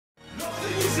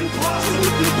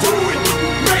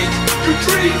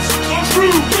dreams are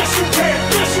true. Yes, you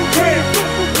can. Yes, you can.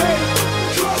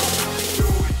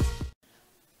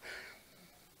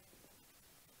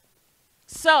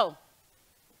 So,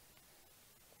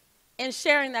 in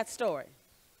sharing that story,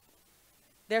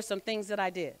 there's some things that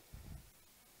I did.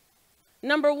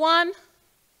 Number one,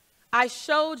 I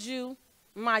showed you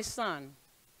my son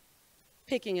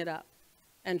picking it up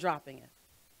and dropping it.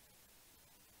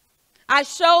 I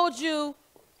showed you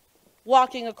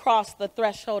walking across the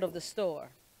threshold of the store.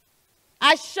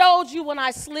 I showed you when I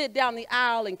slid down the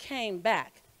aisle and came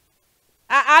back.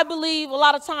 I believe a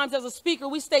lot of times as a speaker,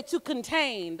 we stay too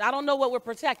contained. I don't know what we're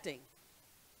protecting.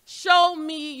 Show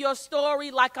me your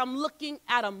story like I'm looking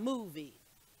at a movie.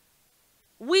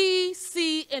 We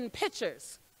see in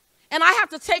pictures. And I have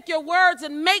to take your words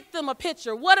and make them a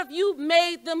picture. What if you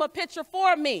made them a picture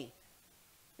for me?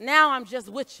 Now I'm just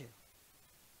with you.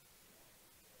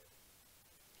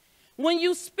 When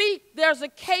you speak, there's a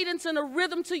cadence and a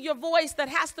rhythm to your voice that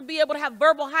has to be able to have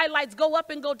verbal highlights, go up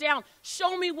and go down.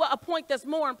 Show me a point that's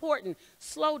more important.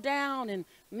 Slow down and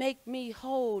make me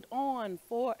hold on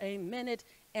for a minute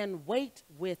and wait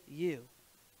with you.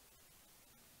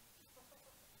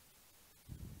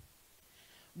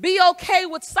 Be okay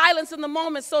with silence in the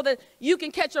moment so that you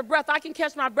can catch your breath. I can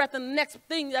catch my breath, and the next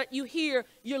thing that you hear,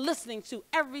 you're listening to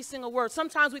every single word.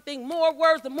 Sometimes we think more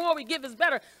words, the more we give is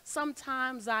better.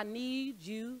 Sometimes I need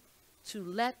you to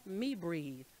let me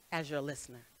breathe as your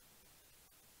listener.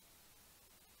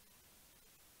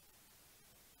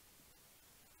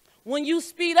 When you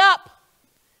speed up,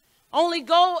 only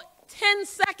go 10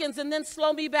 seconds and then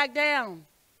slow me back down.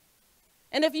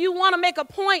 And if you want to make a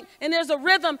point and there's a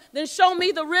rhythm, then show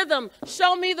me the rhythm.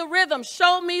 Show me the rhythm.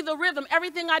 Show me the rhythm.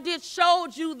 Everything I did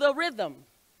showed you the rhythm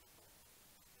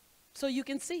so you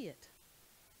can see it.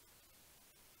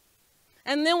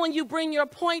 And then when you bring your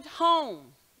point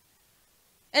home,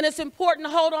 and it's important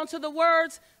to hold on to the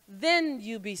words, then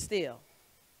you be still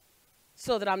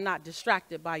so that I'm not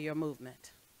distracted by your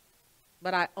movement,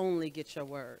 but I only get your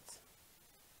words.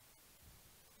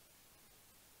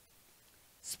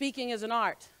 Speaking is an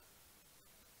art,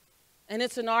 and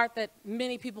it's an art that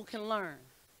many people can learn.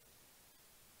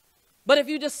 But if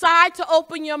you decide to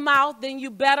open your mouth, then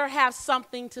you better have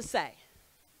something to say,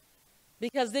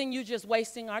 because then you're just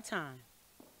wasting our time.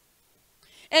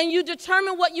 And you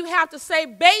determine what you have to say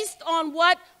based on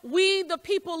what we, the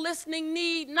people listening,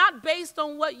 need, not based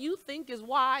on what you think is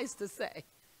wise to say.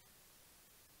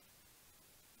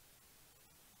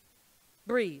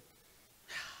 Breathe.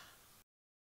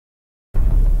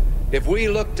 If we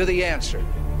look to the answer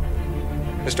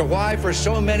as to why for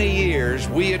so many years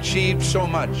we achieved so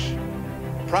much,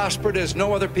 prospered as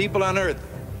no other people on earth,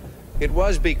 it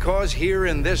was because here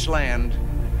in this land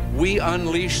we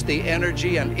unleashed the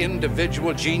energy and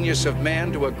individual genius of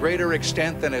man to a greater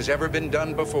extent than has ever been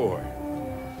done before.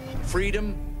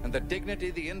 Freedom and the dignity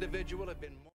of the individual have been more